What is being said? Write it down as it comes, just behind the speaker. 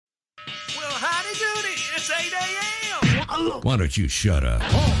Why don't you shut up?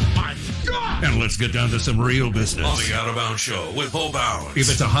 Oh, my God! And let's get down to some real business. On the Out of Bounds Show with Bo Bowers.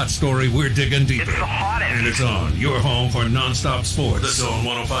 If it's a hot story, we're digging deeper. It's the hottest. And it's on your home for nonstop sports. The Zone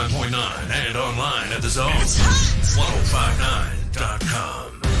 105.9 and online at The Zone. It's hot.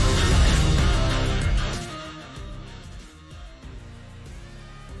 1059.com.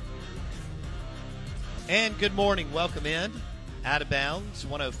 And good morning. Welcome in. Out of Bounds,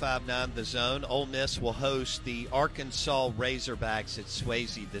 105.9 The Zone. Ole Miss will host the Arkansas Razorbacks at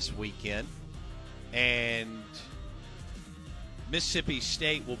Swayze this weekend. And Mississippi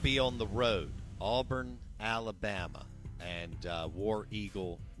State will be on the road. Auburn, Alabama, and War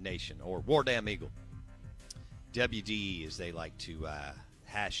Eagle Nation, or War Damn Eagle. WDE, as they like to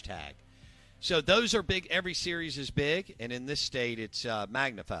hashtag. So those are big. Every series is big, and in this state it's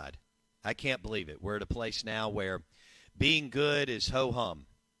magnified. I can't believe it. We're at a place now where being good is ho-hum,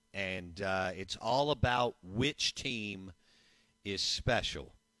 and it's all about which team is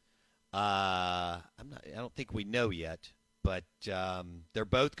special. I don't think we know yet, but they're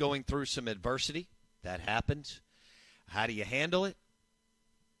both going through some adversity. That happens. How do you handle it?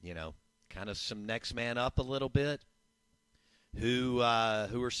 You know, kind of some next man up a little bit. Who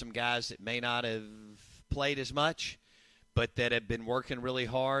are some guys that may not have played as much, but that have been working really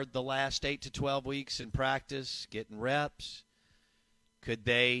hard the last 8 to 12 weeks in practice, getting reps? Could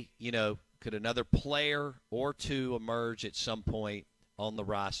another player or two emerge at some point on the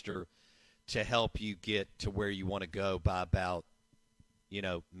roster to help you get to where you want to go by about,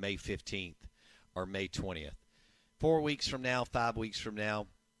 May 15th or May 20th? 4 weeks from now, 5 weeks from now,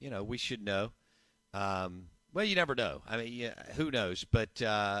 we should know. Well, you never know. I mean, who knows? But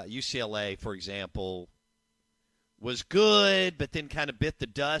UCLA, for example, was good, but then kind of bit the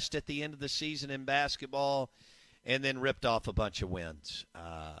dust at the end of the season in basketball and then ripped off a bunch of wins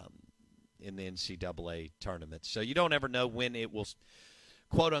in the NCAA tournament. So you don't ever know when it will,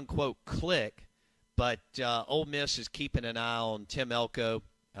 quote-unquote, click. But Ole Miss is keeping an eye on Tim Elko,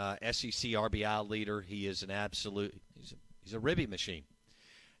 SEC RBI leader. He is an absolute – he's a ribby machine,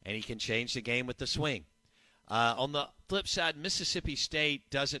 and he can change the game with the swing. On the flip side, Mississippi State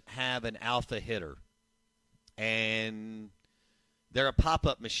doesn't have an alpha hitter. And they're a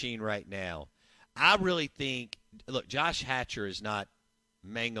pop-up machine right now. I really think, look, Josh Hatcher is not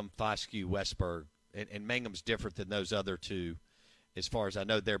Mangum, Foscue, Westberg, and Mangum's different than those other two as far as I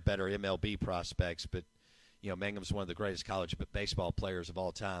know. They're better MLB prospects, but, Mangum's one of the greatest college baseball players of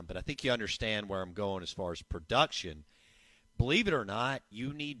all time. But I think you understand where I'm going as far as production. Believe it or not,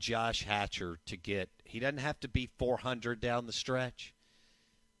 you need Josh Hatcher to get – he doesn't have to be 400 down the stretch.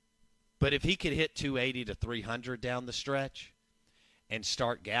 But if he could hit 280 to 300 down the stretch and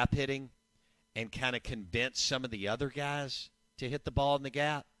start gap hitting and kind of convince some of the other guys to hit the ball in the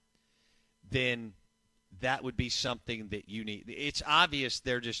gap, then that would be something that you need. It's obvious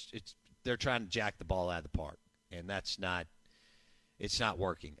they're trying to jack the ball out of the park, and it's not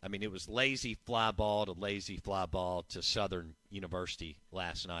working. I mean, it was lazy fly ball to Southern University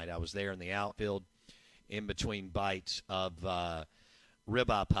last night. I was there in the outfield in between bites of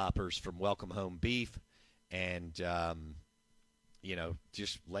ribeye poppers from Welcome Home Beef and,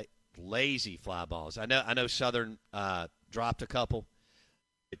 just lazy fly balls. I know Southern dropped a couple.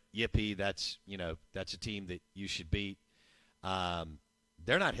 But yippee, that's a team that you should beat.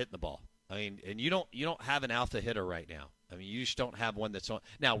 They're not hitting the ball. I mean, and you don't have an alpha hitter right now. I mean, you just don't have one that's on.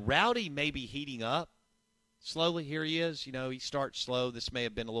 Now, Rowdy may be heating up slowly. Here he is. He starts slow. This may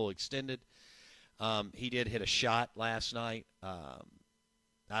have been a little extended. He did hit a shot last night.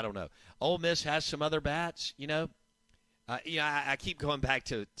 I don't know. Ole Miss has some other bats, I keep going back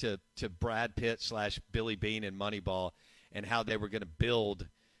to Brad Pitt / Billy Beane and Moneyball and how they were going to build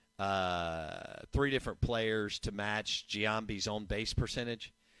 3 different players to match Giambi's on base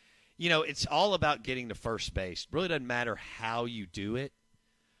percentage. It's all about getting to first base. It really doesn't matter how you do it.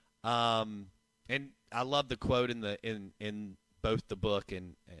 And I love the quote in both the book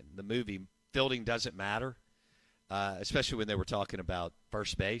and the movie, fielding doesn't matter. Especially when they were talking about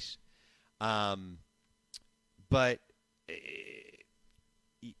first base. But,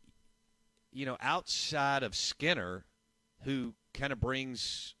 outside of Skinner, who kind of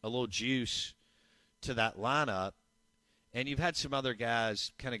brings a little juice to that lineup, and you've had some other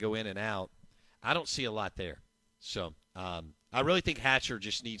guys kind of go in and out, I don't see a lot there. So I really think Hatcher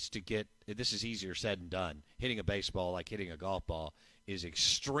just needs to get – this is easier said than done. Hitting a baseball like hitting a golf ball is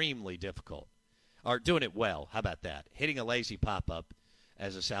extremely difficult. Or doing it well. How about that? Hitting a lazy pop-up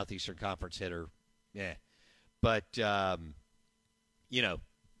as a Southeastern Conference hitter, yeah. But, the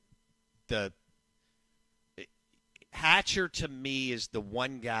Hatcher to me is the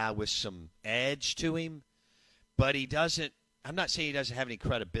one guy with some edge to him, but he doesn't – I'm not saying he doesn't have any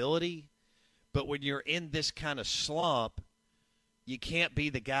credibility, but when you're in this kind of slump, you can't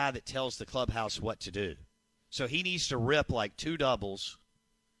be the guy that tells the clubhouse what to do. So he needs to rip like 2 doubles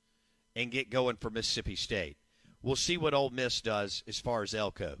and get going for Mississippi State. We'll see what Ole Miss does as far as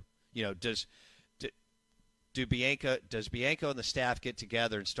Elko. You know, does Bianco and the staff get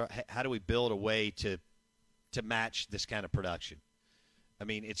together and start? How do we build a way to match this kind of production? I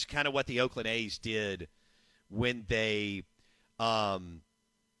mean, it's kind of what the Oakland A's did when they, when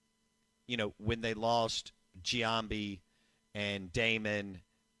they lost Giambi and Damon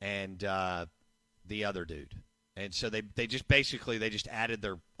and the other dude. And so they just added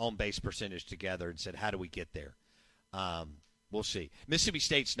their on base percentage together and said, how do we get there? We'll see. Mississippi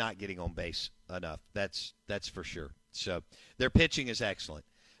State's not getting on base enough. That's for sure. So their pitching is excellent.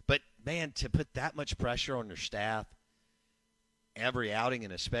 But, man, to put that much pressure on your staff every outing,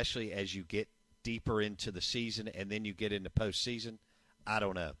 and especially as you get deeper into the season and then you get into postseason, I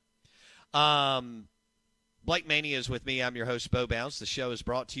don't know. Blake Mania is with me. I'm your host, Bo Bounds. The show is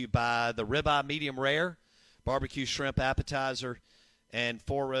brought to you by the Ribeye Medium Rare, Barbecue Shrimp Appetizer, and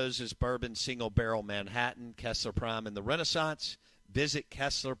Four Roses Bourbon Single Barrel Manhattan, Kessler Prime in the Renaissance. Visit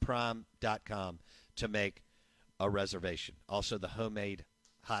KesslerPrime.com to make a reservation. Also, the homemade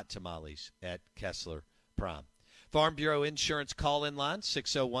hot tamales at Kessler Prime. Farm Bureau Insurance call-in line,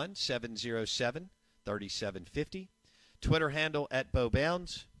 601-707-3750. Twitter handle at Bo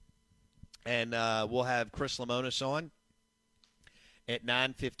Bounds. And we'll have Chris Lamonis on at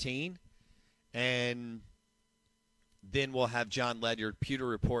 9:15. And then we'll have John Ledyard,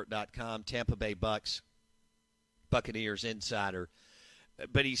 PewterReport.com, Tampa Bay Buccaneers insider.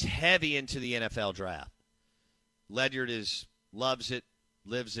 But he's heavy into the NFL draft. Ledyard loves it,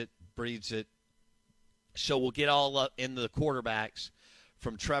 lives it, breathes it. So we'll get all up into the quarterbacks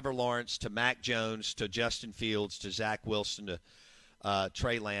from Trevor Lawrence to Mac Jones to Justin Fields to Zach Wilson to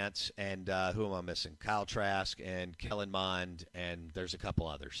Trey Lance and who am I missing? Kyle Trask and Kellen Mond, and there's a couple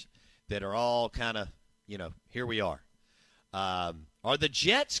others that are all kind of, here we are. Are the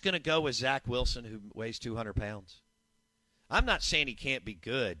Jets going to go with Zach Wilson, who weighs 200 pounds? I'm not saying he can't be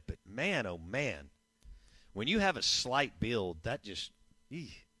good, but man, oh man, when you have a slight build, that just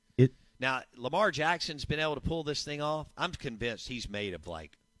Now, Lamar Jackson's been able to pull this thing off. I'm convinced he's made of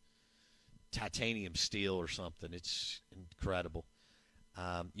like titanium steel or something. It's incredible.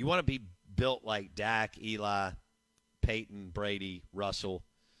 You want to be built like Dak, Eli, Peyton, Brady, Russell,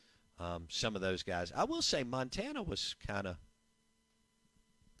 some of those guys. I will say Montana was kind of –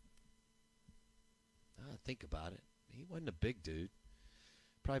 think about it. He wasn't a big dude.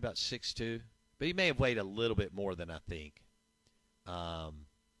 Probably about 6'2". But he may have weighed a little bit more than I think. I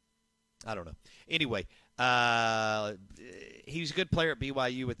don't know. Anyway, he's a good player at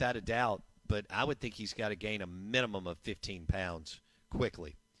BYU without a doubt, but I would think he's got to gain a minimum of 15 pounds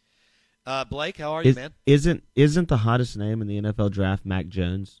quickly. Blake, how are you, man? Isn't the hottest name in the NFL draft Mac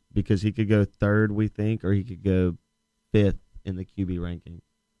Jones? Because he could go third, we think, or he could go fifth in the QB ranking.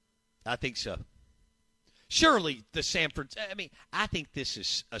 I think so. Surely the I think this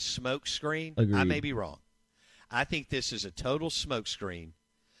is a smoke screen. Agreed. I may be wrong. I think this is a total smoke screen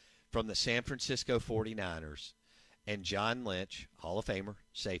from the San Francisco 49ers and John Lynch, Hall of Famer,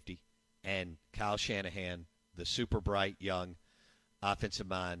 safety, and Kyle Shanahan, the super bright young offensive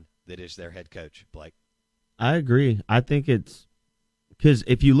mind that is their head coach, Blake. I agree. I think it's because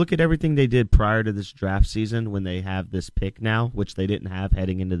if you look at everything they did prior to this draft season when they have this pick now, which they didn't have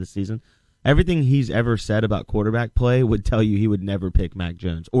heading into the season, everything he's ever said about quarterback play would tell you he would never pick Mac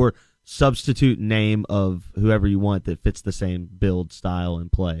Jones or substitute name of whoever you want that fits the same build, style, and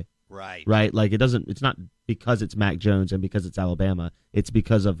play. Right. Right? Like it's not because it's Mac Jones and because it's Alabama. It's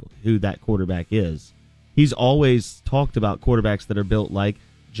because of who that quarterback is. He's always talked about quarterbacks that are built like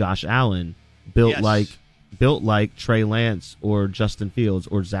Josh Allen, built like Trey Lance or Justin Fields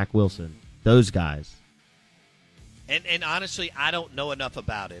or Zach Wilson. Those guys. And honestly, I don't know enough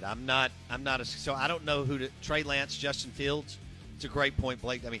about it. So I don't know Trey Lance, Justin Fields. It's a great point,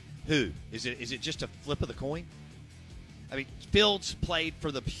 Blake. I mean, who? Is it just a flip of the coin? I mean, Fields played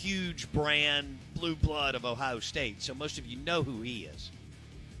for the huge brand blue blood of Ohio State, so most of you know who he is.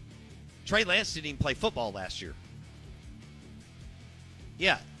 Trey Lance didn't even play football last year.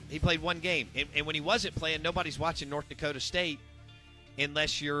 Yeah, he played one game. And when he wasn't playing, nobody's watching North Dakota State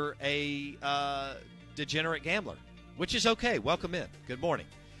unless you're a degenerate gambler, which is okay. Welcome in. Good morning.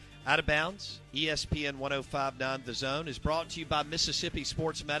 Out of Bounds, ESPN 105.9 The Zone is brought to you by Mississippi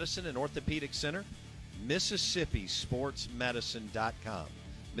Sports Medicine and Orthopedic Center, MississippiSportsMedicine.com.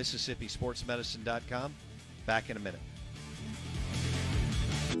 MississippiSportsMedicine.com. Back in a minute.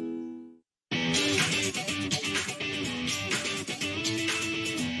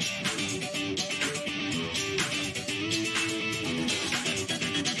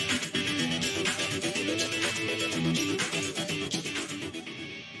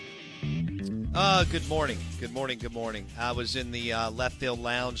 Good morning. Good morning. Good morning. I was in the left field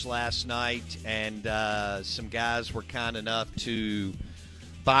lounge last night, and some guys were kind enough to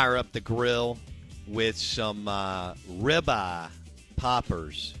fire up the grill with some ribeye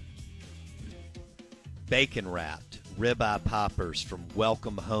poppers, bacon-wrapped ribeye poppers from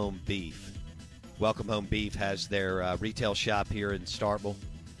Welcome Home Beef. Welcome Home Beef has their retail shop here in Starkville,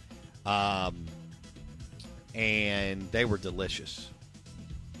 and they were delicious.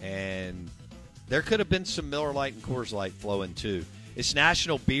 And there could have been some Miller Lite and Coors Light flowing, too. It's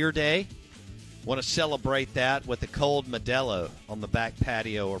National Beer Day. Want to celebrate that with a cold Modelo on the back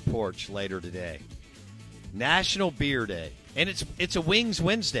patio or porch later today. National Beer Day. And it's a Wings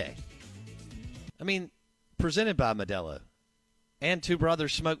Wednesday. I mean, presented by Modelo and Two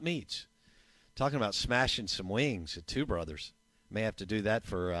Brothers Smoked Meats. Talking about smashing some wings at Two Brothers. May have to do that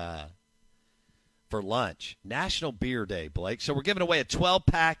for lunch. National Beer Day, Blake. So we're giving away a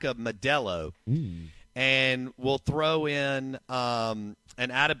 12-pack of Modelo, and we'll throw in an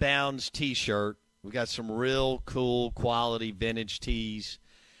Out of Bounds T-shirt. We got some real cool quality vintage tees.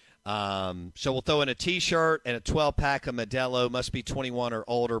 So we'll throw in a T-shirt and a 12-pack of Modelo. Must be 21 or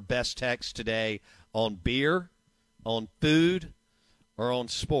older. Best text today on beer, on food, or on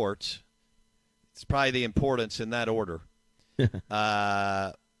sports. It's probably the importance in that order.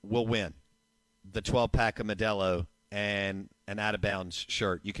 Will win the 12-pack of Modelo and an out-of-bounds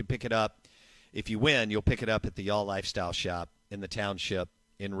shirt. You can pick it up. If you win, you'll pick it up at the Y'all Lifestyle Shop in the township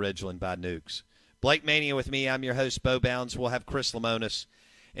in Ridgeland by Nukes. Blake Mania with me. I'm your host, Bo Bounds. We'll have Chris Lemonis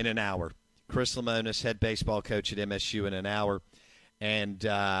in an hour. Chris Lemonis, head baseball coach at MSU, in an hour. And,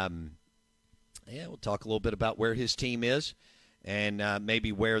 we'll talk a little bit about where his team is and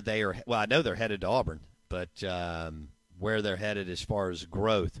maybe where they are. Well, I know they're headed to Auburn, but where they're headed as far as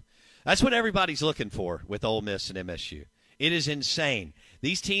growth. That's what everybody's looking for with Ole Miss and MSU. It is insane.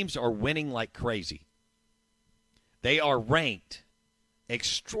 These teams are winning like crazy. They are ranked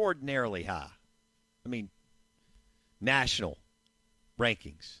extraordinarily high. I mean, national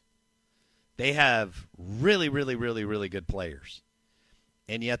rankings. They have really, really, really, really good players.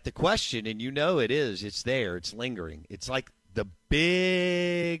 And yet the question, and you know it's there, it's lingering. It's like the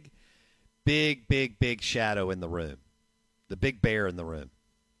big, big, big, big shadow in the room, the big bear in the room.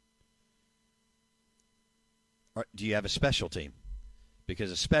 Do you have a special team?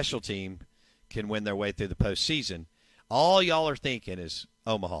 Because a special team can win their way through the postseason. All y'all are thinking is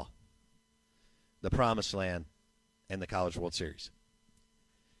Omaha, the Promised Land, and the College World Series.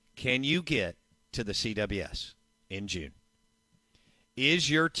 Can you get to the CWS in June? Is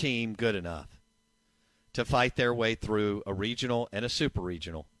your team good enough to fight their way through a regional and a super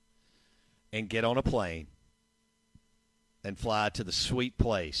regional and get on a plane and fly to the sweet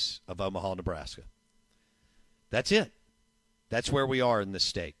place of Omaha, Nebraska? That's it. That's where we are in this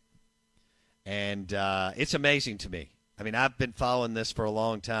state. And it's amazing to me. I mean, I've been following this for a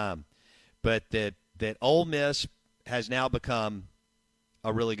long time, but that Ole Miss has now become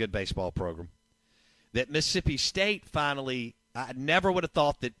a really good baseball program. That Mississippi State finally, I never would have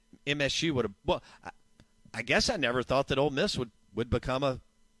thought that MSU would have, well, I guess I never thought that Ole Miss would become a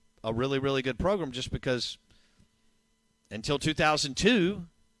really, really good program just because until 2002,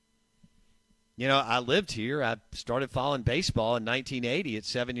 you know, I lived here. I started following baseball in 1980 at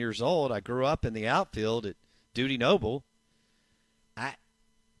 7 years old. I grew up in the outfield at Duty Noble.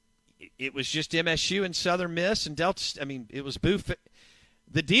 It was just MSU and Southern Miss and Delta. I mean, it was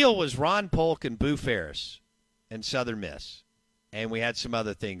the deal was Ron Polk and Boo Ferris and Southern Miss, and we had some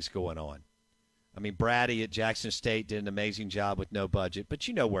other things going on. I mean, Brady at Jackson State did an amazing job with no budget, but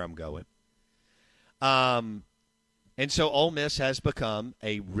you know where I'm going. And so Ole Miss has become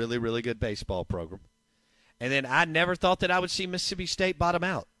a really, really good baseball program. And then I never thought that I would see Mississippi State bottom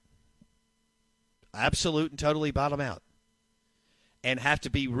out. Absolute and totally bottom out. And have to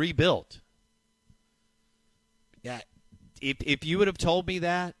be rebuilt. Yeah, if you would have told me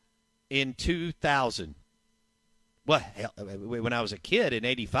that in 2000, well, hell, when I was a kid in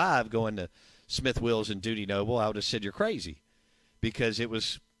 85 going to Smith Wills and Duty Noble, I would have said you're crazy. Because it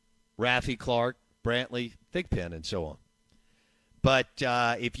was Raffy Clark, Brantley, Thigpen, and so on. But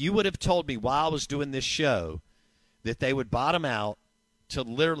if you would have told me while I was doing this show that they would bottom out to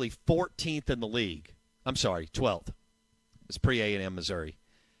literally 14th in the league, I'm sorry, 12th. It's pre-A&M Missouri.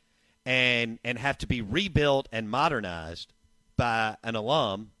 And have to be rebuilt and modernized by an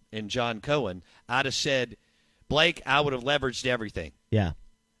alum in John Cohen, I'd have said, Blake, I would have leveraged everything. Yeah.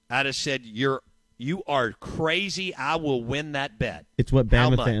 I'd have said, you are crazy. I will win that bet. It's what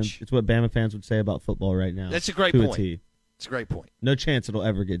Bama fans. It's what Bama fans would say about football right now. That's a great point. It's a great point. No chance it'll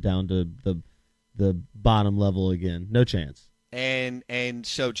ever get down to the bottom level again. No chance. And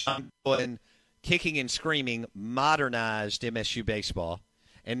so John Cohen kicking and screaming, modernized MSU baseball.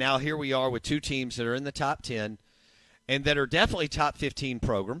 And now here we are with two teams that are in the top 10 and that are definitely top 15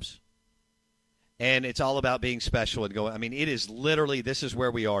 programs. And it's all about being special and going. I mean, it is literally, this is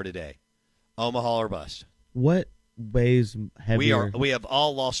where we are today. Omaha or bust. What weighs heavier? We have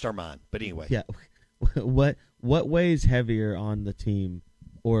all lost our mind. But anyway. Yeah. What weighs heavier on the team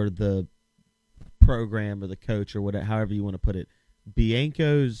or the program or the coach or whatever, however you want to put it?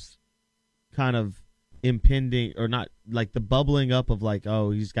 Bianco's kind of impending, or not, like the bubbling up of like,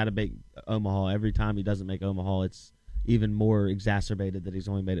 oh, he's got to make Omaha. Every time he doesn't make Omaha, it's even more exacerbated that he's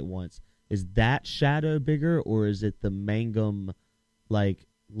only made it once. Is that shadow bigger, or is it the Mangum like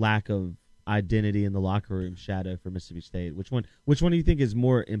lack of identity in the locker room shadow for Mississippi State? Which one do you think is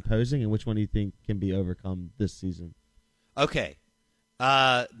more imposing, and which one do you think can be overcome this season? Okay.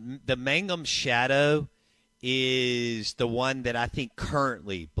 The Mangum shadow is the one that I think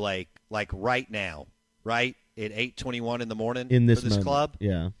currently, Blake, like right now, right at 8:21 in the morning in this for this moment, club,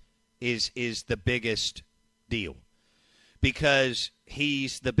 yeah, is the biggest deal, because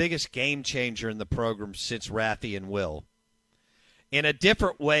he's the biggest game changer in the program since Raffy and Will, in a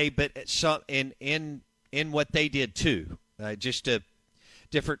different way, but in what they did too, just a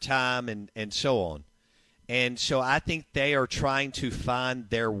different time and so on. And so I think they are trying to find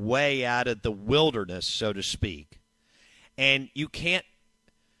their way out of the wilderness, so to speak. And you can't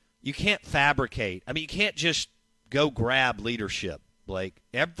fabricate. I mean, you can't just go grab leadership, Blake.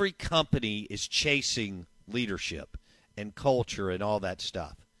 Every company is chasing leadership and culture and all that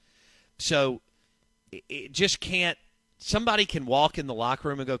stuff. So it just can't – somebody can walk in the locker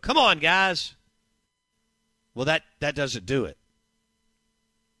room and go, come on, guys. Well, that doesn't do it.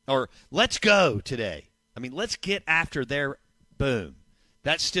 Or let's go today. I mean, let's get after their boom.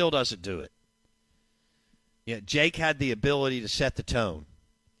 That still doesn't do it. Yeah, Jake had the ability to set the tone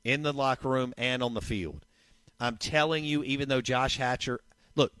in the locker room and on the field. I'm telling you, even though Josh Hatcher,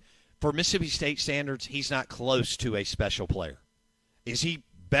 look, for Mississippi State standards, he's not close to a special player. Is he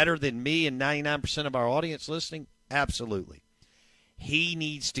better than me and 99% of our audience listening? Absolutely. He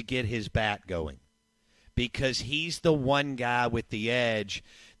needs to get his bat going, because he's the one guy with the edge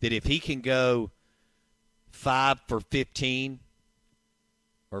that if he can go 5 for 15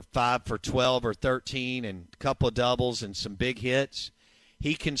 or 5 for 12 or 13 and a couple of doubles and some big hits,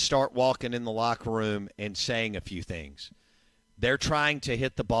 he can start walking in the locker room and saying a few things. They're trying to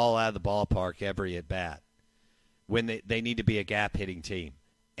hit the ball out of the ballpark every at-bat when they need to be a gap-hitting team.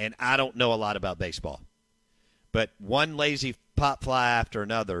 And I don't know a lot about baseball, but one lazy pop fly after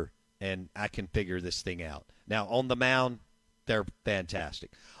another, and I can figure this thing out. Now, on the mound, they're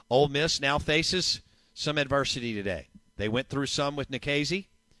fantastic. Ole Miss now faces some adversity today. They went through some with Nikhazy,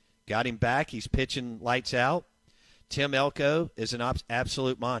 got him back. He's pitching lights out. Tim Elko is an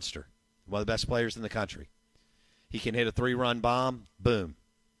absolute monster, one of the best players in the country. He can hit a 3-run bomb, boom,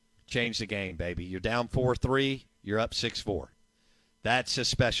 change the game, baby. You're down 4-3, you're up 6-4. That's a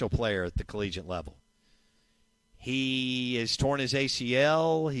special player at the collegiate level. He has torn his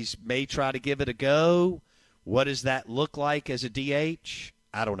ACL. He may try to give it a go. What does that look like as a DH?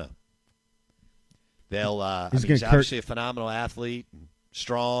 I don't know. He's obviously a phenomenal athlete,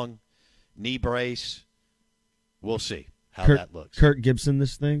 strong, knee brace. We'll see how that looks. Kirk Gibson,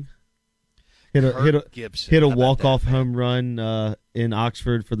 this thing hit a walk-off home run in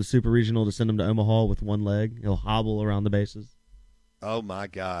Oxford for the Super Regional to send him to Omaha with one leg. He'll hobble around the bases. Oh my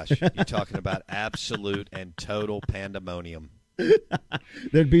gosh! You're talking about absolute and total pandemonium.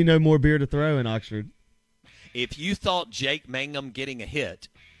 There'd be no more beer to throw in Oxford. If you thought Jake Mangum getting a hit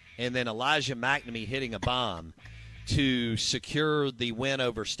and then Elijah McNamee hitting a bomb to secure the win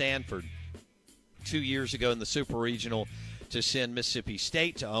over Stanford 2 years ago in the Super Regional to send Mississippi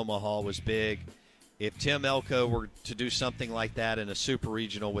State to Omaha was big, if Tim Elko were to do something like that in a Super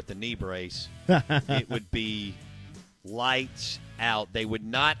Regional with a knee brace, it would be lights out. They would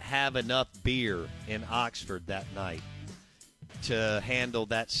not have enough beer in Oxford that night to handle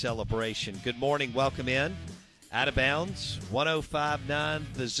that celebration. Good morning. Welcome in. Out of bounds, 105.9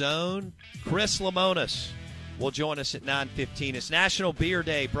 The Zone. Chris Lamonis will join us at 9:15. It's National Beer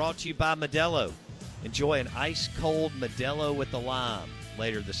Day, brought to you by Modelo. Enjoy an ice-cold Modelo with a lime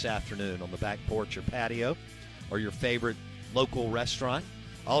later this afternoon on the back porch or patio or your favorite local restaurant.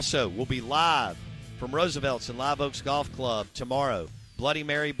 Also, we'll be live from Roosevelt's and Live Oaks Golf Club tomorrow. Bloody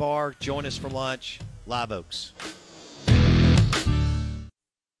Mary Bar, join us for lunch. Live Oaks.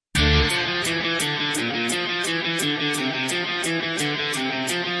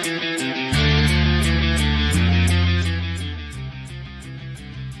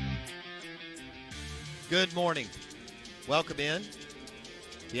 Good morning. Welcome in.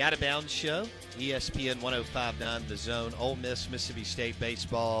 The Out of Bounds Show, ESPN 105.9, The Zone, Ole Miss, Mississippi State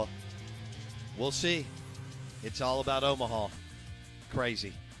baseball. We'll see. It's all about Omaha.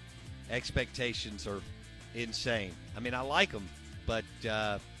 Crazy. Expectations are insane. I mean, I like them, but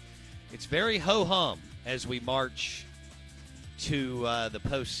it's very ho-hum as we march to the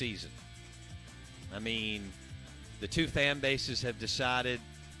postseason. I mean, the two fan bases have decided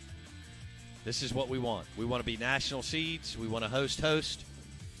this is what we want. We want to be national seeds. We want to host,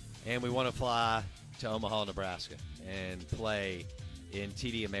 and we want to fly to Omaha, Nebraska, and play in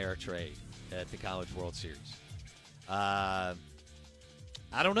TD Ameritrade at the College World Series. I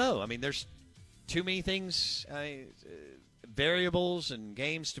don't know. I mean, there's too many things, variables and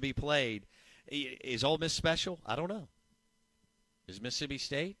games to be played. Is Ole Miss special? I don't know. Is Mississippi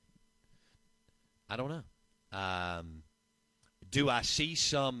State? I don't know. Do I see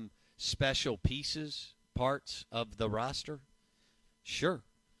some special pieces, parts of the roster? Sure.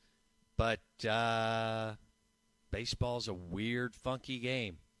 But baseball's a weird, funky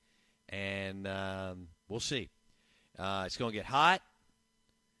game. And we'll see. It's going to get hot,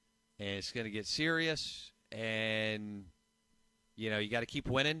 and it's going to get serious. And, you got to keep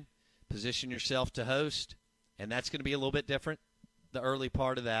winning, position yourself to host. And that's going to be a little bit different, the early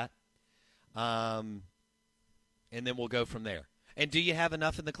part of that. And then we'll go from there. And do you have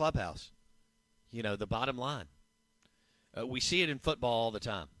enough in the clubhouse? The bottom line. We see it in football all the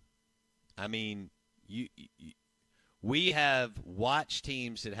time. I mean, we have watched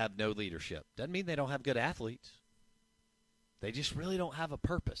teams that have no leadership. Doesn't mean they don't have good athletes. They just really don't have a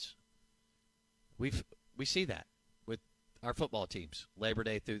purpose. We see that with our football teams, Labor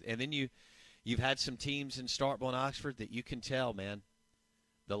Day through. And then you've had some teams in Starkville and Oxford that you can tell, man,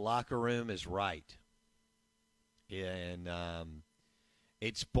 the locker room is right. And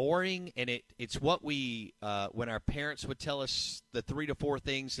it's boring, and it's what we when our parents would tell us the 3 to 4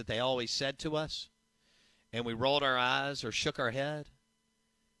 things that they always said to us, and we rolled our eyes or shook our head,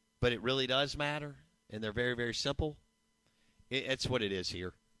 but it really does matter, and they're very, very simple. It's what it is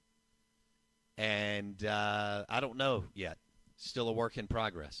here. And I don't know yet. Still a work in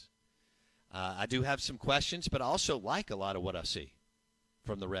progress. I do have some questions, but I also like a lot of what I see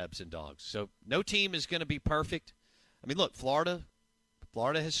from the Rebs and Dogs. So no team is going to be perfect. I mean, look, Florida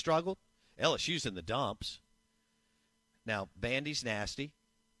has struggled. LSU's in the dumps. Now, Vandy's nasty.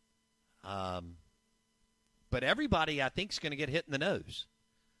 But everybody, I think, is going to get hit in the nose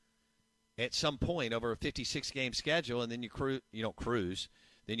at some point over a 56-game schedule, and then you don't cruise.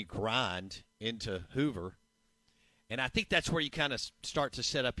 Then you grind into Hoover. And I think that's where you kind of start to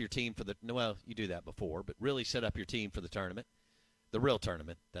set up your team for well, you do that before, but really set up your team for the tournament, the real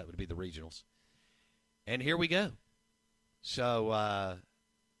tournament. That would be the regionals. And here we go. So,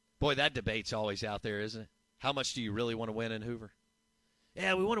 boy, that debate's always out there, isn't it? How much do you really want to win in Hoover?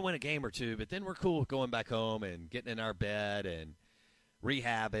 Yeah, we want to win a game or two, but then we're cool with going back home and getting in our bed and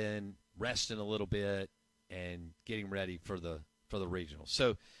rehabbing, resting a little bit, and getting ready for the regionals.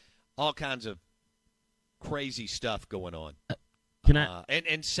 So, all kinds of crazy stuff going on.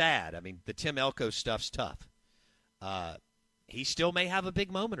 And sad. I mean, the Tim Elko stuff's tough. He still may have a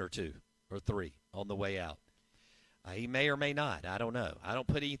big moment or 2 or 3 on the way out. He may or may not. I don't know. I don't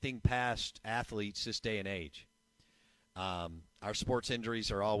put anything past athletes this day and age. Our sports injuries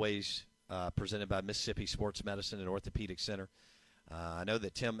are always presented by Mississippi Sports Medicine and Orthopedic Center. I know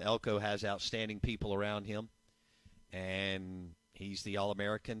that Tim Elko has outstanding people around him, and he's the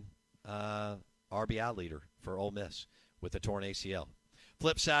All-American RBI leader for Ole Miss with a torn ACL.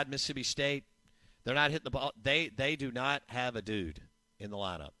 Flip side, Mississippi State, they're not hitting the ball. They do not have a dude in the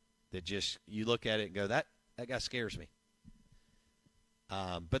lineup that just you look at it and go, that guy scares me.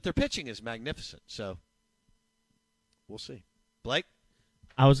 But their pitching is magnificent, so we'll see. Blake?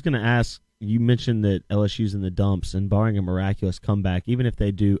 I was going to ask, you mentioned that LSU's in the dumps, and barring a miraculous comeback, even if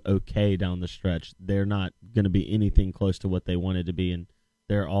they do okay down the stretch, they're not going to be anything close to what they wanted to be, and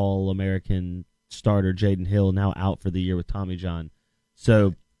their All-American starter, Jaden Hill, now out for the year with Tommy John.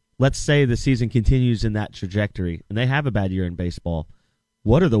 So let's say the season continues in that trajectory, and they have a bad year in baseball.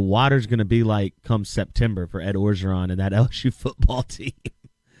 What are the waters going to be like come September for Ed Orgeron and that LSU football team?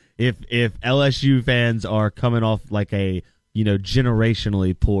 If LSU fans are coming off like a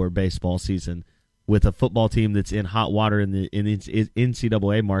generationally poor baseball season with a football team that's in hot water in the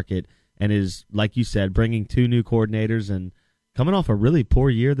NCAA market and is, like you said, bringing 2 new coordinators and coming off a really poor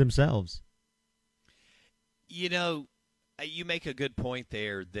year themselves. You make a good point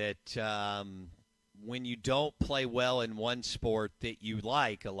there that when you don't play well in one sport that you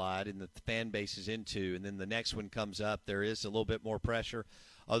like a lot and that the fan base is into, and then the next one comes up, there is a little bit more pressure,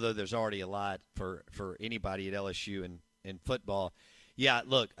 although there's already a lot for anybody at LSU in football. Yeah,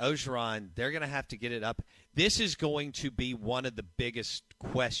 look, Orgeron, they're going to have to get it up. This is going to be one of the biggest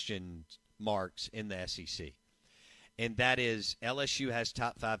question marks in the SEC, and that is LSU has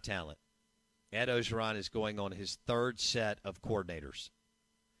top 5 talent. Ed Orgeron is going on his 3rd set of coordinators.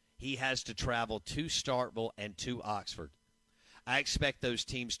 He has to travel to Starkville and to Oxford. I expect those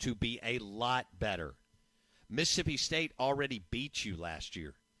teams to be a lot better. Mississippi State already beat you last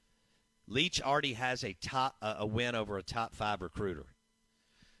year. Leach already has a win over a top 5 recruiter.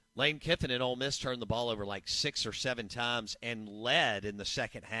 Lane Kiffin and Ole Miss turned the ball over like 6 or 7 times and led in the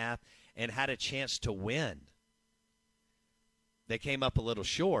second half and had a chance to win. They came up a little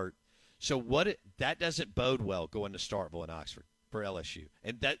short. So that doesn't bode well going to Starkville and Oxford for LSU.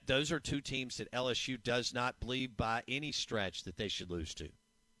 And those are 2 teams that LSU does not believe by any stretch that they should lose to.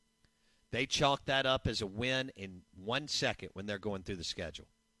 They chalk that up as a win in 1 second when they're going through the schedule.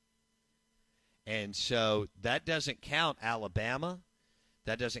 And so that doesn't count Alabama.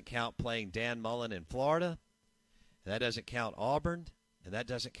 That doesn't count playing Dan Mullen in Florida. That doesn't count Auburn. And that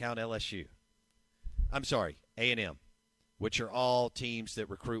doesn't count LSU. I'm sorry, A&M, which are all teams that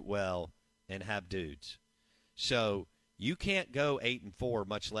recruit well and have dudes. So you can't go 8-4,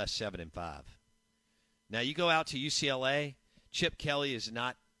 much less 7-5. Now you go out to UCLA. Chip Kelly is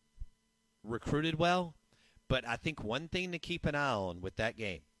not recruited well, but I think one thing to keep an eye on with that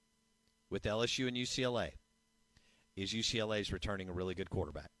game, with LSU and UCLA, is UCLA's returning a really good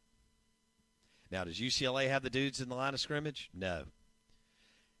quarterback. Now, does UCLA have the dudes in the line of scrimmage? No.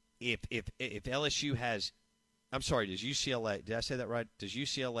 If LSU has, I'm sorry, does UCLA, did I say that right? Does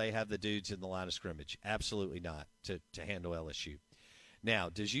UCLA have the dudes in the line of scrimmage? Absolutely not to handle LSU. Now,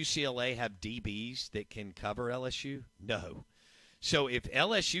 does UCLA have DBs that can cover LSU? No. So if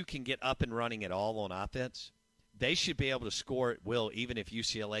LSU can get up and running at all on offense, they should be able to score at will even if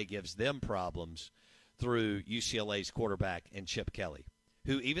UCLA gives them problems through UCLA's quarterback and Chip Kelly,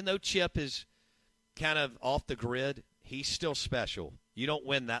 who, even though Chip is kind of off the grid, he's still special. You don't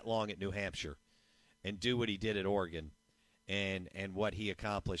win that long at New Hampshire and do what he did at Oregon and what he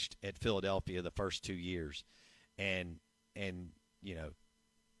accomplished at Philadelphia the first 2 years. And you know,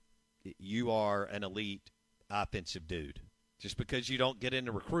 you are an elite offensive dude just because you don't get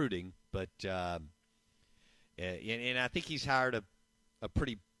into recruiting. But and I think he's hired a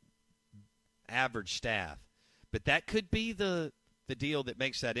pretty average staff. But that could be the deal that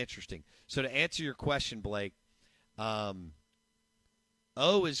makes that interesting. So to answer your question, Blake,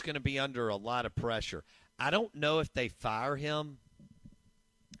 O is going to be under a lot of pressure. I don't know if they fire him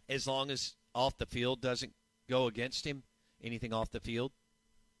as long as off the field doesn't go against him, anything off the field.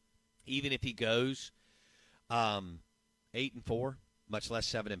 Even if he goes 8-4, much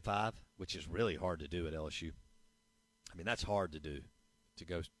less 7-5, which is really hard to do at LSU. I mean, that's hard to do, to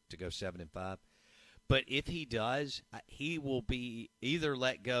go 7-5. But if he does, he will be either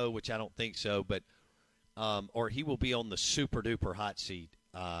let go, which I don't think so, but or he will be on the super duper hot seat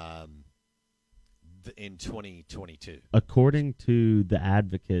in 2022. According to The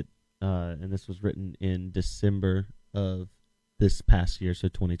Advocate, and this was written in December of this past year, so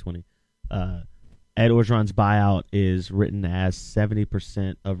 2020, Ed Orgeron's buyout is written as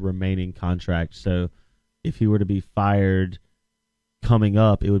 70% of remaining contract. So if he were to be fired coming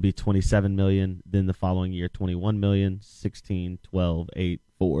up, it would be $27 million. Then the following year, $21 million, 16, 12, 8,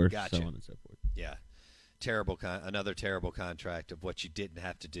 4, Gotcha. so on and so forth. Yeah. Another terrible contract of what you didn't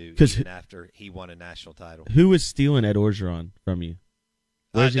have to do even after he won a national title. Who is stealing Ed Orgeron from you?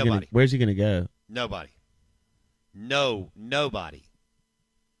 Nobody. Where's he going to go? Nobody. Nobody.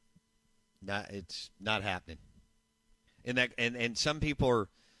 It's not happening. And some people are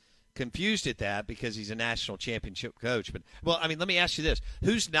confused at that because he's a national championship coach. But well, I mean, let me ask you this: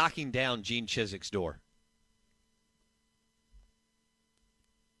 who's knocking down Gene Chizik's door?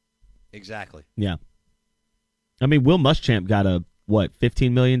 Exactly. Yeah. I mean, Will Muschamp got a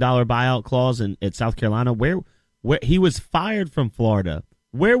 $15 million buyout clause at South Carolina. Where he was fired from Florida.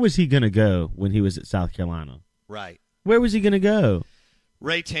 Where was he going to go when he was at South Carolina? Right. Where was he going to go?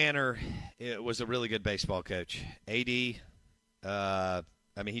 Ray Tanner was a really good baseball coach. AD, I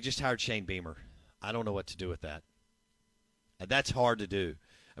mean, he just hired Shane Beamer. I don't know what to do with that. That's hard to do.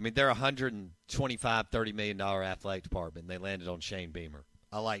 I mean, they're $125, $30 million athletic department, and they landed on Shane Beamer.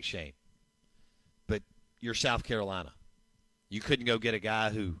 I like Shane. But you're South Carolina. You couldn't go get a guy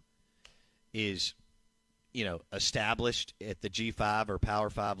who is, established at the G5 or Power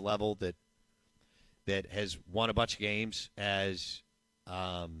 5 level that has won a bunch of games as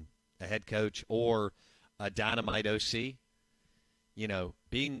a head coach or a dynamite OC.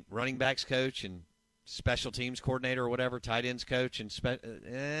 Being running backs coach and special teams coordinator or whatever, tight ends coach and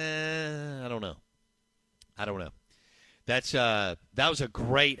I don't know. That was a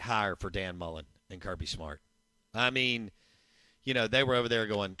great hire for Dan Mullen and Kirby Smart. I mean, they were over there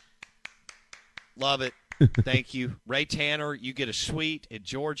going, love it, thank you. Ray Tanner, you get a suite at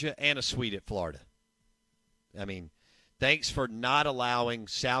Georgia and a suite at Florida. I mean, thanks for not allowing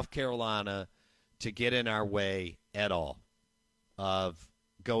South Carolina to get in our way at all of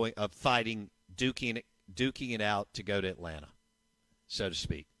fighting, duking it out to go to Atlanta, so to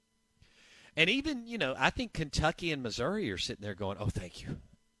speak. And even, I think Kentucky and Missouri are sitting there going, oh, thank you.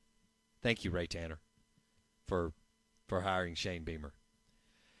 Thank you, Ray Tanner, for hiring Shane Beamer.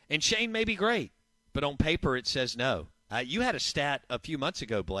 And Shane may be great, but on paper it says no. You had a stat a few months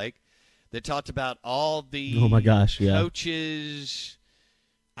ago, Blake, that talked about all the coaches,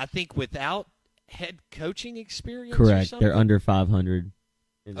 I think, without head coaching experience. Correct. Or They're under 500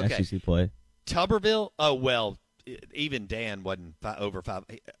 in SEC play. Tuberville, even Dan wasn't over 5.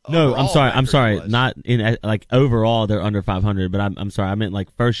 No, I'm sorry. Was. Not in overall they're under 500, but I'm sorry. I meant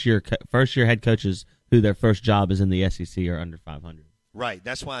first year head coaches who their first job is in the SEC are under 500. Right.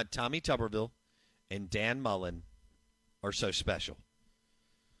 That's why Tommy Tuberville and Dan Mullen are so special.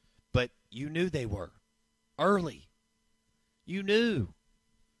 But you knew they were early. You knew.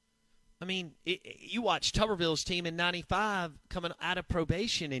 I mean, you watched Tuberville's team in 95 coming out of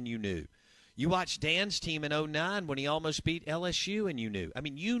probation, and you knew. You watched Dan's team in 09 when he almost beat LSU, and you knew. I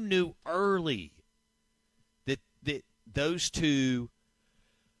mean, you knew early that those two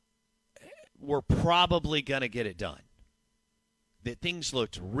were probably going to get it done, that things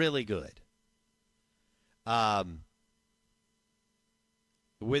looked really good.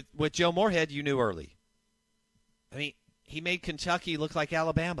 With Joe Moorhead, you knew early. I mean, he made Kentucky look like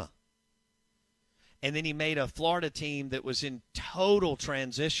Alabama. And then he made a Florida team that was in total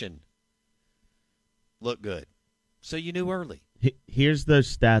transition look good. So you knew early. Here's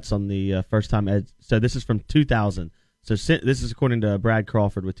those stats on the first time Ed. So this is from 2000. So this is according to Brad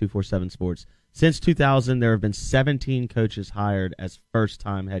Crawford with 247 Sports. Since 2000, there have been 17 coaches hired as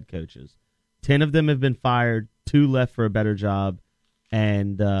first-time head coaches. 10 of them have been fired. 2 left for a better job.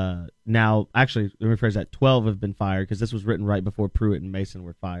 And now, actually, let me rephrase that. 12 have been fired because this was written right before Pruitt and Mason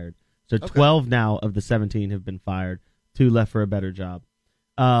were fired. So 12 now of the 17 have been fired. 2 left for a better job.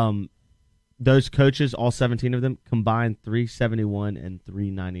 Those coaches, all 17 of them, combined 371 and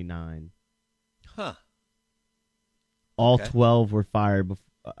 399. Huh. All 12 were fired.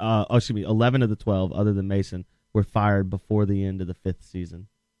 11 of the 12, other than Mason, were fired before the end of the 5th season.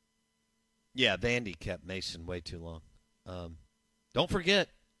 Yeah, Vandy kept Mason way too long. Don't forget,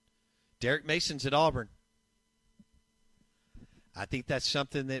 Derek Mason's at Auburn. I think that's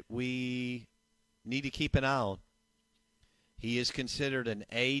something that we need to keep an eye on. He is considered an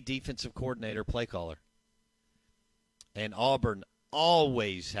A defensive coordinator, play caller. And Auburn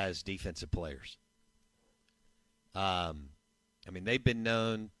always has defensive players. I mean, they've been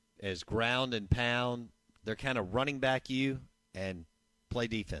known as ground and pound. They're kind of running back you and play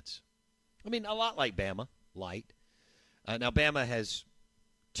defense. I mean, a lot like Bama, light. Now, Bama has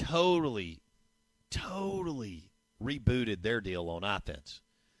totally rebooted their deal on offense.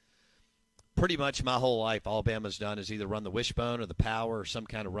 Pretty much my whole life, all Bama's done is either run the wishbone or the power or some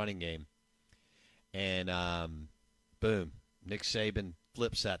kind of running game. And, boom, Nick Saban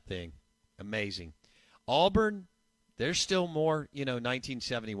flips that thing. Amazing. Auburn, there's still more,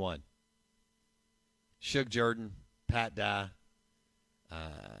 1971. Shug Jordan, Pat Dye,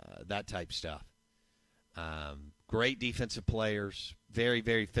 that type stuff. Great defensive players, very,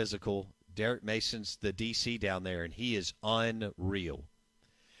 very physical. Derek Mason's the DC down there, and he is unreal.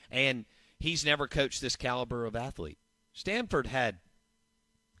 And he's never coached this caliber of athlete. Stanford had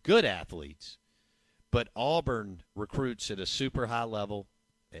good athletes, but Auburn recruits at a super high level.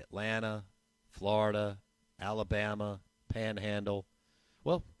 Atlanta, Florida, Alabama, Panhandle.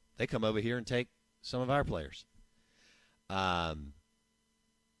 Well, they come over here and take some of our players.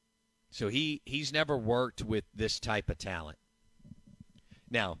 So he's never worked with this type of talent.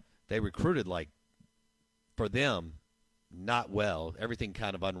 Now, they recruited, for them, not well. Everything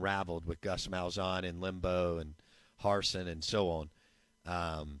kind of unraveled with Gus Malzahn and Limbo and Harsin and so on.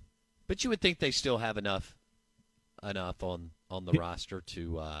 But you would think they still have enough on the roster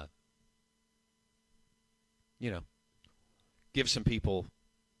to, give some people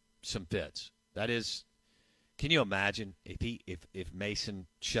some fits. That is, can you imagine if Mason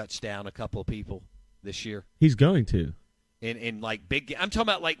shuts down a couple of people this year? He's going to. In big, I'm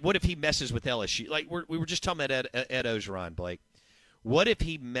talking about what if he messes with LSU? We were just talking about Ed Orgeron, Blake. What if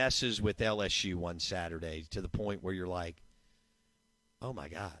he messes with LSU one Saturday to the point where you're like, oh my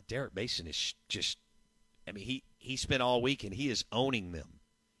God, Derek Mason is just, I mean, he spent all week and he is owning them.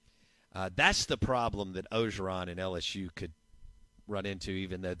 That's the problem that Orgeron and LSU could run into,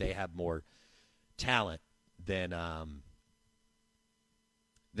 even though they have more talent than Auburn.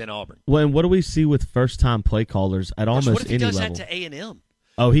 Well, and what do we see with first-time play callers at almost any level? What if he does that to A&M?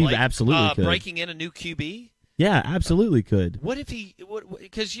 Oh, he absolutely could. Breaking in a new QB? Yeah, absolutely could. What if he –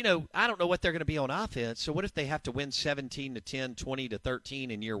 because, I don't know what they're going to be on offense, so what if they have to win 17-10,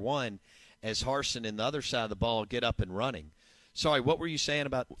 20-13 in year one as Harsin and the other side of the ball get up and running? Sorry, what were you saying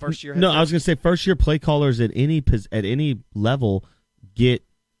about first-year? No, I was going to say first-year play callers at any level get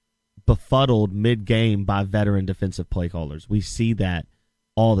befuddled mid-game by veteran defensive play callers. We see that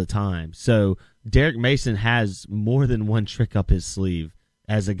all the time. So Derek Mason has more than one trick up his sleeve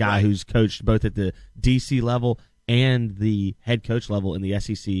as a guy who's coached both at the DC level and the head coach level in the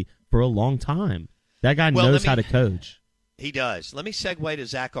SEC for a long time. That guy knows how to coach. He does. Let me segue to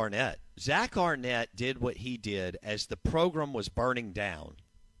Zach Arnett. Zach Arnett did what he did as the program was burning down.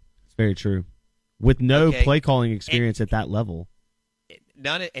 It's very true. With no play calling experience at that level.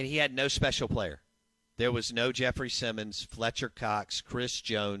 And he had no special player. There was no Jeffrey Simmons, Fletcher Cox, Chris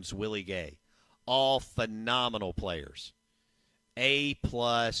Jones, Willie Gay. All phenomenal players.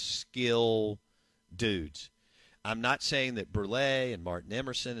 A-plus skill dudes. I'm not saying that Brule and Martin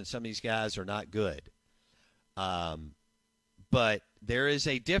Emerson and some of these guys are not good. But there is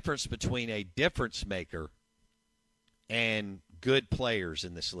a difference between a difference maker and good players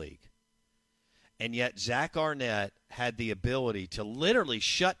in this league. And yet Zach Arnett had the ability to literally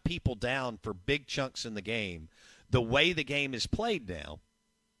shut people down for big chunks in the game the way the game is played now,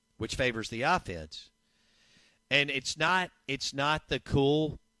 which favors the offense. And it's not the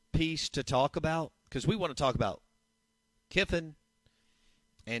cool piece to talk about, because we want to talk about Kiffin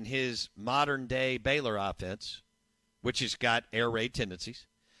and his modern-day Baylor offense, which has got air raid tendencies.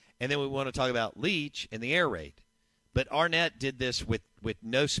 And then we want to talk about Leach and the air raid. But Arnett did this with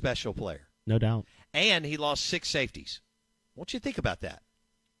no special player. No doubt. And he lost 6 safeties. I want you to think about that.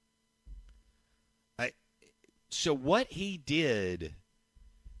 So what he did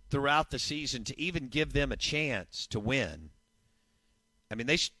throughout the season to even give them a chance to win, I mean,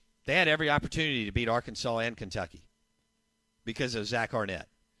 they had every opportunity to beat Arkansas and Kentucky because of Zach Arnett.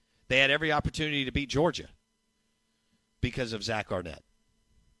 They had every opportunity to beat Georgia because of Zach Arnett.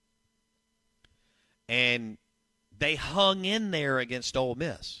 And they hung in there against Ole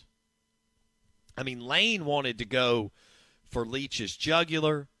Miss. I mean, Lane wanted to go for Leach's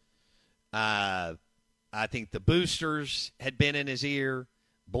jugular. I think the boosters had been in his ear.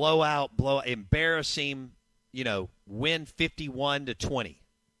 Blowout, embarrass him, win 51-20.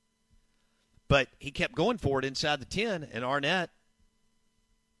 But he kept going for it inside the 10, and Arnett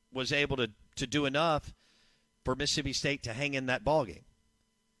was able to do enough for Mississippi State to hang in that ballgame.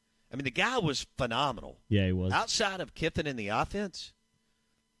 I mean, the guy was phenomenal. Yeah, he was. Outside of Kiffin in the offense,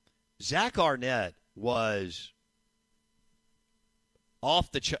 Zach Arnett was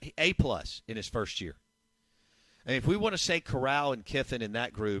off the A+ in his first year. And if we want to say Corral and Kiffin in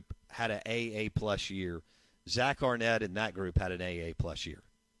that group had an AA+ year, Zach Arnett in that group had an AA+ year.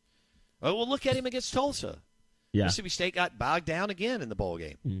 Oh, well, look at him against Tulsa. Yeah. Mississippi State got bogged down again in the bowl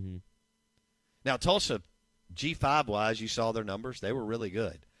game. Mm-hmm. Now, Tulsa, G5-wise, you saw their numbers. They were really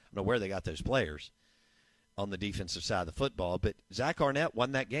good. I don't know where they got those players on the defensive side of the football, but Zach Arnett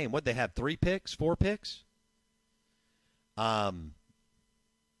won that game. What'd they have, 3 picks, 4 picks?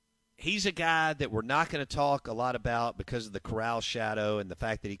 He's a guy that we're not going to talk a lot about because of the Corral shadow and the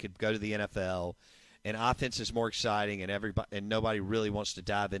fact that he could go to the NFL, and offense is more exciting, and nobody really wants to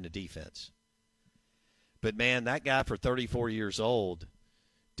dive into defense. But, man, that guy for 34 years old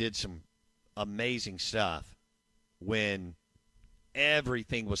did some amazing stuff when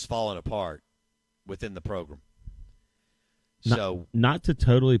everything was falling apart within the program. Not to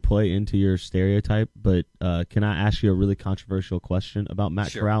totally play into your stereotype, but can I ask you a really controversial question about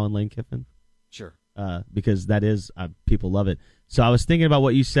Matt Corral and Lane Kiffin? Sure. Because that is people love it. So I was thinking about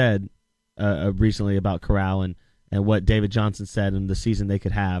what you said recently about Corral and what David Johnson said in the season they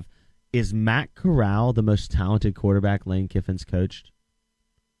could have. Is Matt Corral the most talented quarterback Lane Kiffin's coached?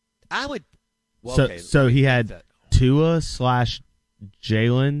 I would. Well, so he had Tua/Jalen,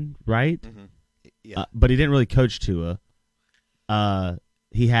 right? Mm-hmm. Yeah. But he didn't really coach Tua.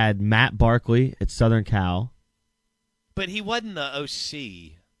 He had Matt Barkley at Southern Cal. But he wasn't the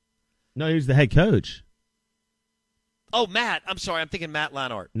OC. No, he was the head coach. Oh, Matt. I'm sorry. I'm thinking Matt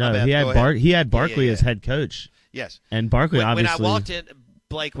Leinart. No, he had Barkley as head coach. Yes. And Barkley obviously.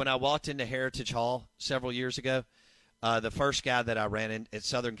 When I walked into Heritage Hall several years ago, the first guy that I ran in at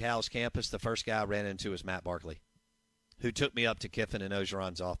Southern Cal's campus, the first guy I ran into was Matt Barkley, who took me up to Kiffin and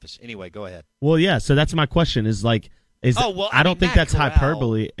Orgeron's office. Anyway, go ahead. Well, yeah, so that's my question is like, I don't think Matt that's Corral,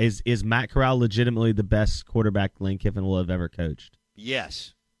 hyperbole. Is Matt Corral legitimately the best quarterback Lane Kiffin will have ever coached?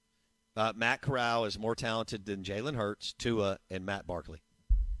 Yes. Matt Corral is more talented than Jalen Hurts, Tua, and Matt Barkley.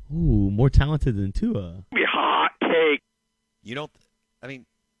 Ooh, more talented than Tua. Hot take. You don't – I mean,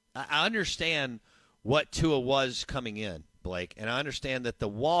 I understand what Tua was coming in, Blake, and I understand that the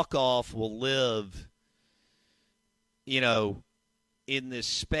walk-off will live, in this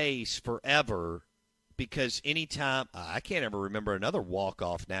space forever because anytime – I can't ever remember another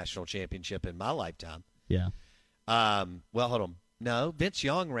walk-off national championship in my lifetime. Yeah. Well, hold on. No, Vince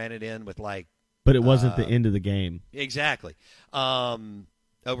Young ran it in with But it wasn't the end of the game. Exactly.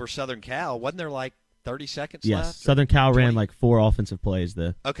 Over Southern Cal, wasn't there 30 seconds yes, left? Southern Cal 20? ran 4 offensive plays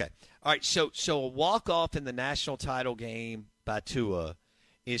though. Okay. All right, so a walk-off in the national title game by Tua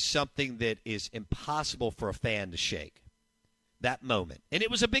is something that is impossible for a fan to shake, that moment. And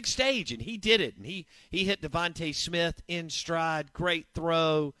it was a big stage, and he did it. And he hit Devontae Smith in stride, great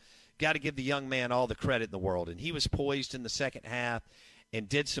throw. Got to give the young man all the credit in the world. And he was poised in the second half and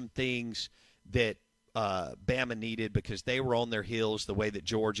did some things that Bama needed because they were on their heels the way that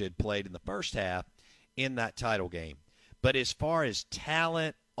Georgia had played in the first half in that title game. But as far as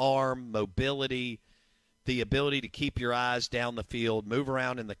talent, arm, mobility, the ability to keep your eyes down the field, move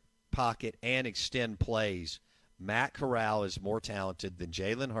around in the pocket, and extend plays, Matt Corral is more talented than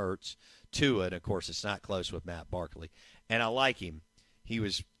Jalen Hurts, Tua, and, of course, it's not close with Matt Barkley. And I like him. He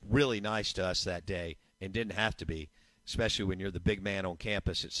was really nice to us that day and didn't have to be, especially when you're the big man on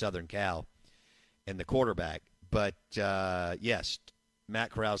campus at Southern Cal and the quarterback. But, yes,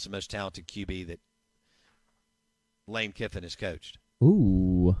 Matt Corral's the most talented QB that Lane Kiffin has coached.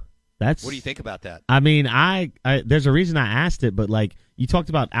 Ooh, what do you think about that? I mean, I there's a reason I asked it, but you talked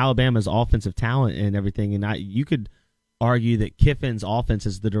about Alabama's offensive talent and everything, and you could argue that Kiffin's offense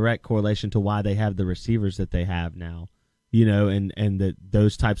is the direct correlation to why they have the receivers that they have now, and that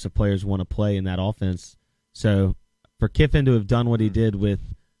those types of players want to play in that offense. So for Kiffin to have done what he did with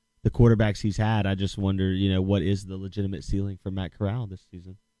the quarterbacks he's had, I just wonder, what is the legitimate ceiling for Matt Corral this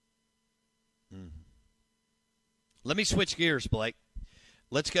season? Let me switch gears, Blake.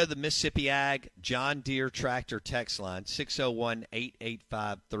 Let's go to the Mississippi Ag John Deere Tractor text line,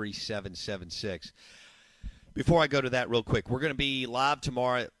 601-885-3776. Before I go to that real quick, we're going to be live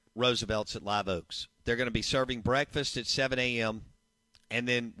tomorrow at Roosevelt's at Live Oaks. They're going to be serving breakfast at 7 a.m., and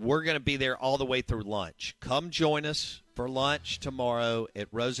then we're going to be there all the way through lunch. Come join us for lunch tomorrow at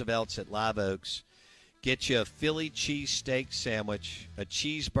Roosevelt's at Live Oaks. Get you a Philly cheesesteak sandwich, a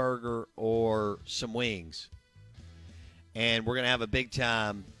cheeseburger, or some wings. And we're going to have a big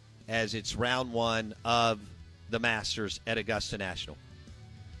time as it's round one of the Masters at Augusta National.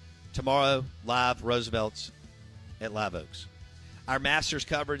 Tomorrow, live, Roosevelt's at Live Oaks. Our Masters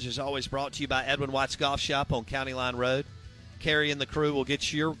coverage is always brought to you by Edwin Watts Golf Shop on County Line Road. Carrie and the crew will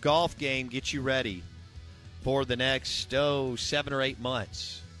get your golf game, get you ready for the next, 7 or 8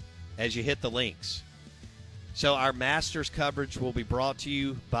 months as you hit the links. So our Masters coverage will be brought to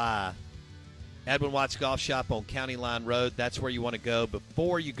you by Edwin Watts Golf Shop on County Line Road. That's where you want to go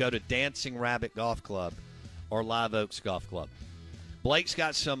before you go to Dancing Rabbit Golf Club or Live Oaks Golf Club. Blake's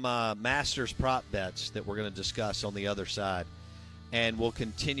got some Masters prop bets that we're going to discuss on the other side. And we'll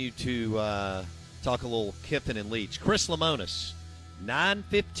continue to talk a little Kiffin and Leach. Chris Lamonis,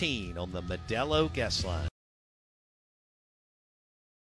 9:15 on the Modelo guest line.